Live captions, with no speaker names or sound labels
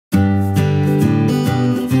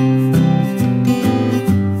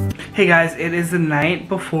Hey guys, it is the night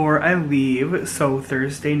before I leave, so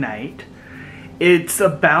Thursday night. It's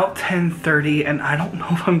about 10:30 and I don't know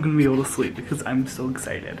if I'm gonna be able to sleep because I'm so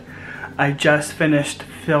excited. I just finished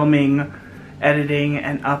filming, editing,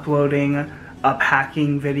 and uploading a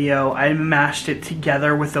packing video. I mashed it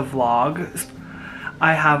together with a vlog.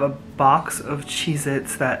 I have a box of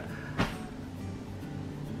Cheez-Its that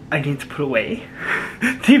I need to put away.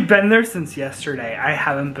 They've been there since yesterday. I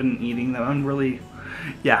haven't been eating them. I'm really,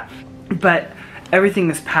 yeah. But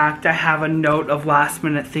everything is packed. I have a note of last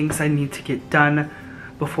minute things I need to get done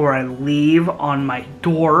before I leave on my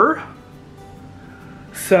door.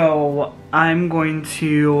 So I'm going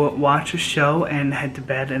to watch a show and head to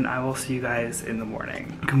bed, and I will see you guys in the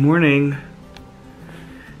morning. Good morning.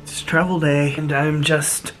 It's travel day and I'm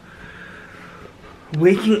just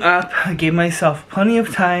waking up. I gave myself plenty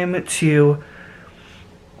of time to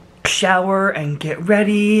shower and get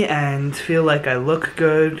ready and feel like I look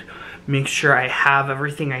good. Make sure I have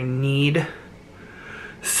everything I need.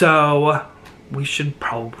 So we should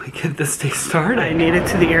probably get this day started. I made it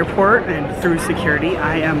to the airport and through security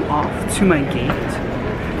I am off to my gate.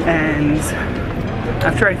 And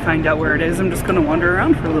after I find out where it is, I'm just gonna wander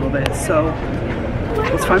around for a little bit. So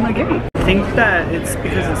let's find my gate. I think that it's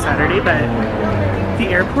because it's Saturday, but the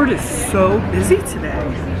airport is so busy today.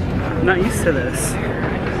 I'm not used to this.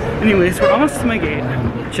 Anyways, we're almost to my gate.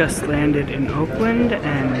 Just landed in Oakland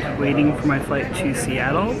and waiting for my flight to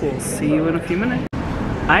Seattle. We'll see you in a few minutes.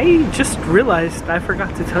 I just realized I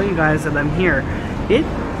forgot to tell you guys that I'm here. It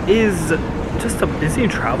is just a busy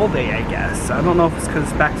travel day, I guess. I don't know if it's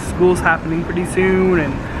because back to school is happening pretty soon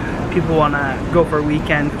and people want to go for a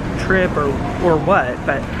weekend trip or what,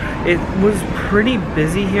 but it was pretty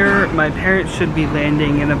busy here. My parents should be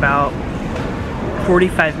landing in about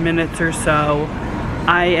 45 minutes or so.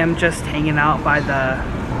 I am just hanging out by the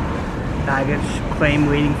baggage claim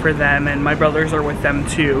waiting for them, and my brothers are with them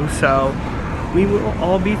too, so we will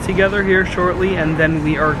all be together here shortly, and then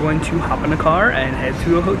we are going to hop in a car and head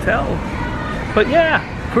to a hotel. But yeah,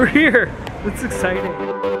 we're here. It's exciting.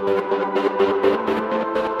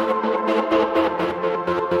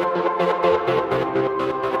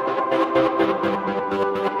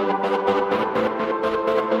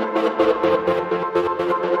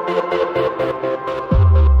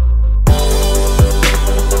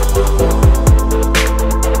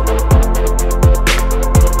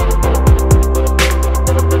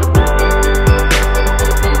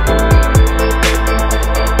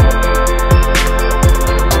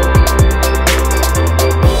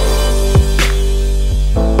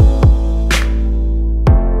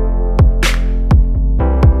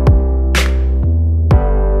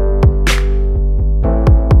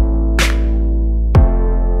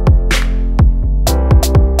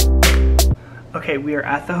 Okay, we are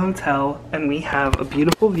at the hotel and we have a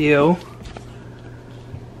beautiful view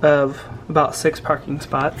of about 6 parking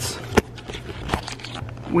spots.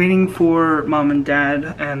 Waiting for mom and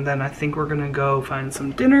dad, and then I think we're gonna go find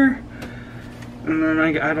some dinner. And then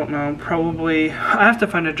I don't know, probably, I have to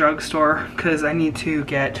find a drugstore because I need to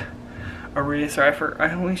get a razor. I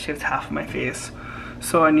only shaved half of my face,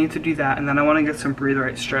 so I need to do that. And then I want to get some breathe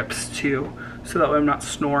right strips too, so that way I'm not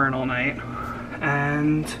snoring all night.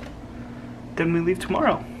 And then we leave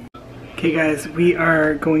tomorrow. Okay guys, we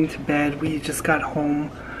are going to bed. We just got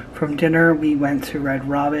home from dinner. We went to Red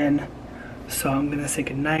Robin. So I'm gonna say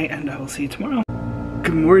goodnight and I will see you tomorrow.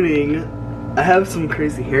 Good morning. I have some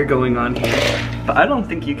crazy hair going on here, but I don't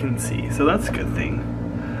think you can see, so that's a good thing.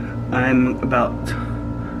 I'm about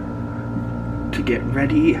to get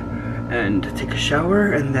ready and take a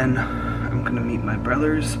shower, and then I'm gonna meet my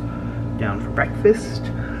brothers down for breakfast,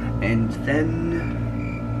 and then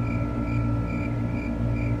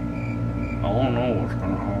I don't know what's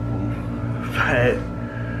gonna happen,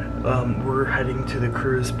 but we're heading to the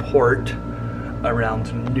cruise port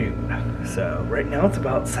around noon. So right now it's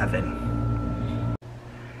about 7.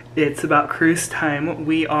 It's about cruise time.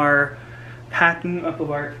 We are packing up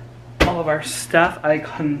all of our stuff. I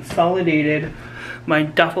consolidated my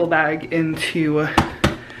duffel bag into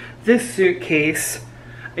this suitcase.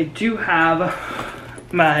 I do have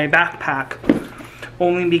my backpack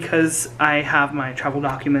only because I have my travel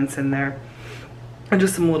documents in there and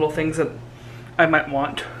just some little things that I might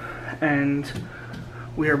want. And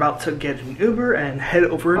we are about to get an Uber and head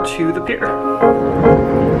over to the pier.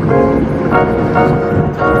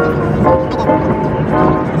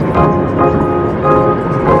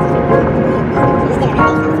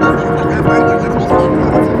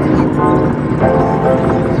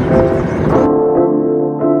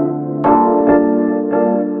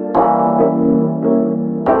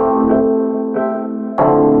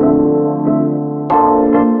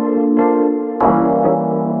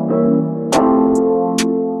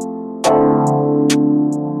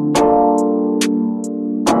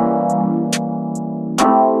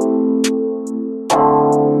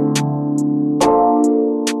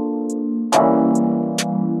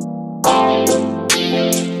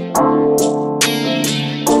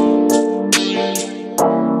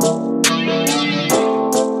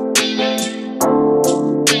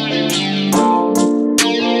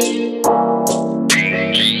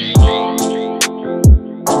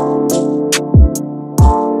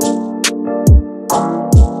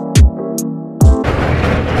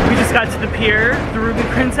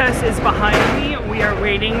 currently we are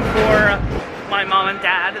waiting for my mom and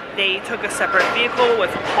dad. They took a separate vehicle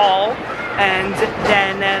with Paul, and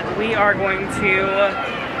then we are going to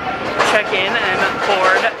check in and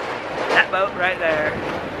board that boat right there.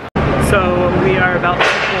 So we are about to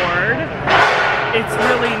board. It's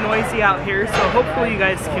really noisy out here, so hopefully you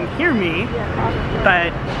guys can hear me,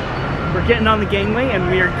 but we're getting on the gangway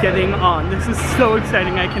and we are getting on. This is so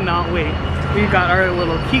exciting, I cannot wait. We've got our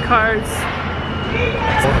little key cards.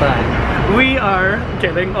 We are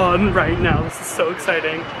getting on right now. This is so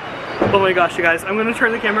exciting. Oh my gosh, you guys, I'm gonna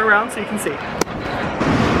turn the camera around so you can see.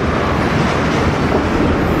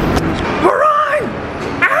 We're on!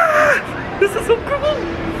 Ah! This is so cool!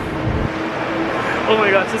 Oh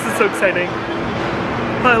my gosh, this is so exciting.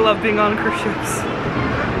 I love being on cruise ships.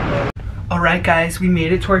 Alright guys, we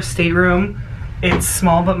made it to our stateroom. It's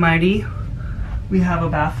small but mighty. We have a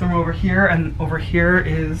bathroom over here, and over here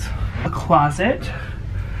is a closet.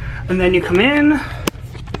 And then you come in,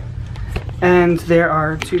 and there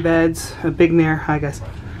are 2 beds, a big mirror, hi guys.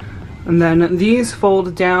 And then these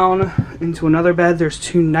fold down into another bed. There's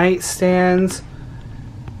 2 nightstands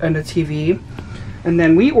and a TV. And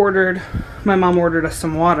then my mom ordered us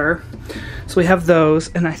some water. So we have those,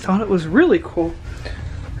 and I thought it was really cool.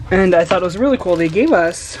 They gave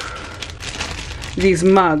us these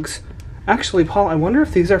mugs. Actually, Paul, I wonder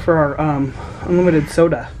if these are for our unlimited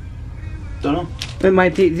soda. Don't know. It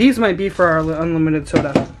might be. These might be for our unlimited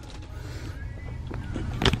soda.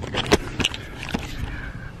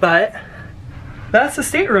 But that's the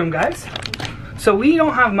stateroom, guys. So we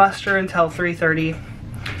don't have muster until 3:30.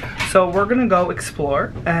 So we're gonna go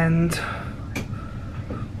explore, and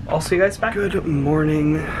I'll see you guys back. Good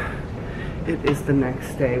morning. It is the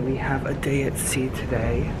next day. We have a day at sea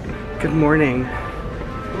today. Good morning.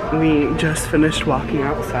 We just finished walking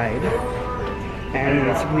outside,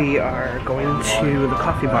 and we are going to the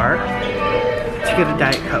coffee bar to get a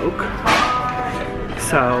Diet Coke.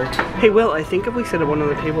 So, hey Will, I think if we sit at one of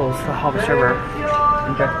the tables, the hall server.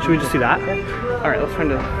 Okay. Should we just do that? Alright, let's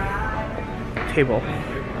find a table.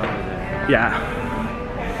 Yeah.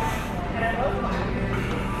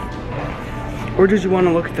 Or did you want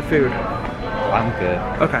to look at the food? I'm good.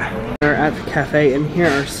 Okay. We're at the cafe, and here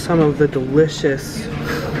are some of the delicious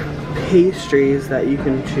pastries that you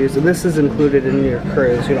can choose. And this is included in your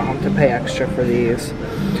cruise. You don't have to pay extra for these.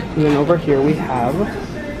 And then over here we have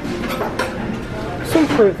some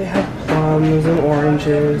fruit. They have plums and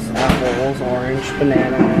oranges, apples, orange,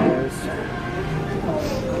 bananas.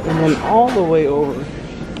 And then all the way over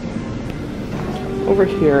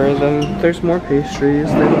here, then there's more pastries.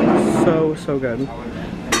 They look so good.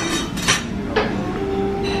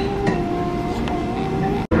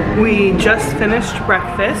 We just finished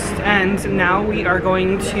breakfast, and now we are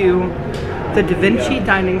going to the Da Vinci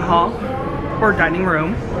dining hall, or dining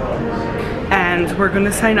room, and we're going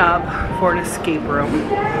to sign up for an escape room.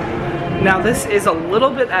 Now this is a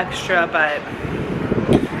little bit extra, but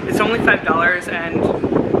it's only $5, and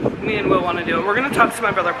me and Will want to do it. We're going to talk to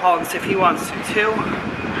my brother Paul and see if he wants to too.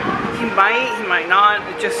 He might not.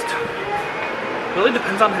 It just really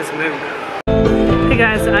depends on his mood. Hey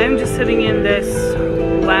guys, I am just sitting in this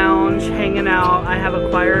lounge, hanging out. I have a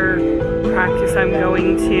choir practice I'm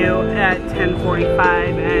going to at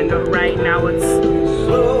 10:45, and right now it's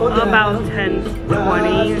about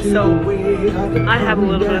 10:20, so I have a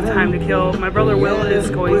little bit of time to kill. My brother Will is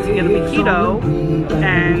going to get a mojito,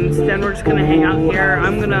 and then we're just gonna hang out here.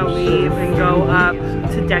 I'm gonna leave and go up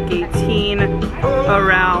to deck 18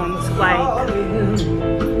 around like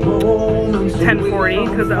 10:40,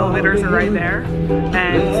 because the elevators are right there,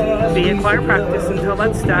 and be at choir practice until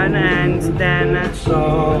that's done. And then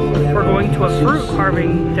we're going to a fruit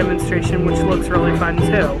carving demonstration, which looks really fun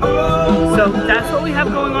too. So that's what we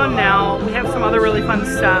have going on now. We have some other really fun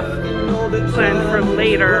stuff planned for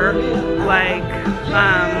later, like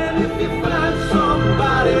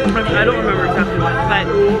I don't remember exactly what,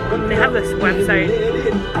 but they have this website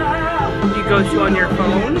you go to on your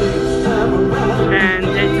phone, and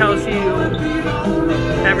it tells you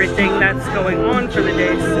everything that's going on for the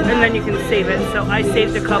day, and then you can save it. So I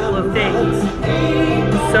saved a couple of things.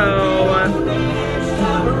 So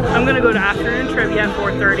I'm gonna go to afternoon trivia at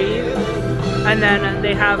 4:30, and then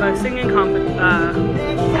they have a singing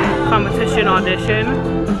competition audition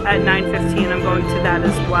at 9:15. I'm going to that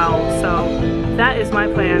as well. So that is my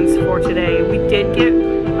plans for today. We did get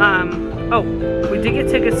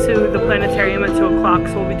tickets to the planetarium at 2 o'clock,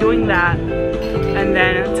 so we'll be doing that. And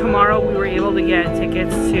then tomorrow we were able to get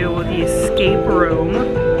tickets to the escape room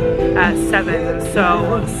at 7.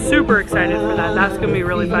 So super excited for that. That's gonna be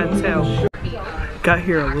really fun too. Got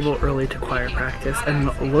here a little early to choir practice, and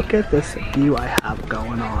look at this view I have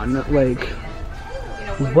going on. Like,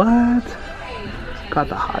 what? Got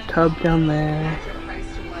the hot tub down there.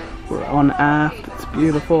 We're on aft. It's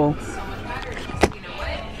beautiful.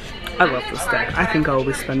 I love this deck. I think I'll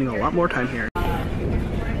be spending a lot more time here.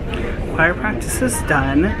 Choir practice is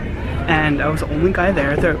done, and I was the only guy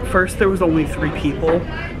there. First there was only 3 people,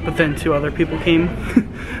 but then 2 other people came.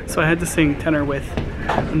 So I had to sing tenor with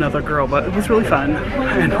another girl, but it was really fun.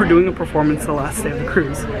 And we're doing a performance the last day of the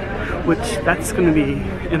cruise, which that's going to be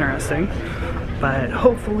interesting. But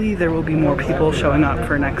hopefully there will be more people showing up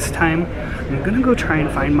for next time. I'm gonna go try and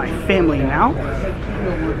find my family now.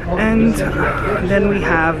 And then we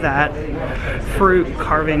have that fruit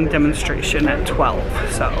carving demonstration at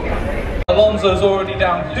 12, so. Alonso's already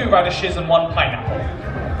down 2 radishes and 1 pineapple.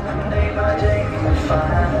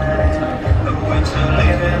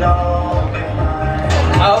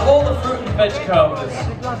 Out of all the fruit and veg carvers,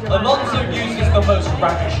 Alonso uses the most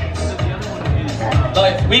radishes.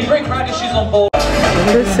 Like, we bring radishes on board.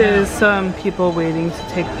 This is some people waiting to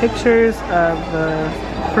take pictures of the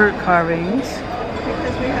fruit carvings.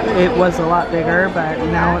 It was a lot bigger, but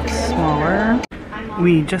now it's smaller.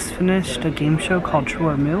 We just finished a game show called True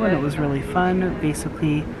or Moo, and it was really fun.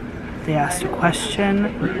 Basically, they asked a question,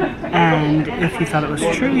 and if you thought it was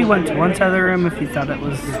true, you went to one side of the room. If you thought it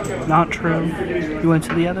was not true, you went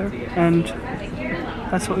to the other, and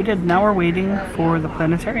that's what we did. Now we're waiting for the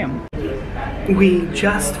planetarium. We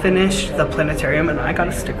just finished the planetarium, and I got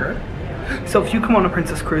a sticker. So if you come on a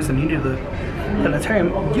Princess Cruise and you do the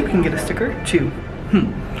planetarium, you can get a sticker too.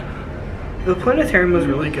 The planetarium was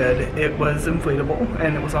really good. It was inflatable,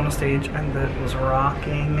 and it was on a stage, and it was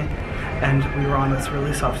rocking, and we were on this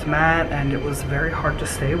really soft mat, and it was very hard to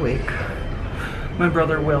stay awake. My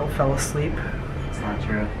brother Will fell asleep. It's not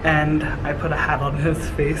true. And I put a hat on his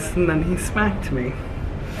face, and then he smacked me.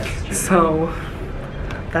 So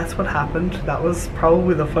that's what happened. That was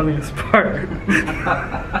probably the funniest part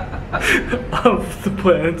of the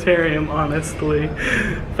planetarium, honestly.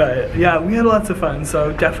 But yeah, we had lots of fun.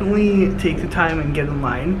 So definitely take the time and get in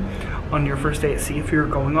line on your first day at sea if you're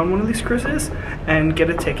going on one of these cruises, and get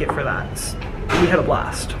a ticket for that. We had a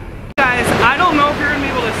blast. Guys, I don't know if you're gonna be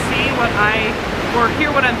able to see or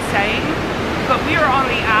hear what I'm saying, but we are on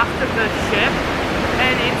the aft of the ship,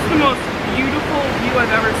 and it's the most beautiful view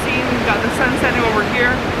I've ever seen. We've got the sun setting over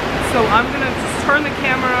here, so I'm gonna just turn the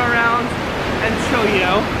camera around and show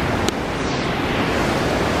you.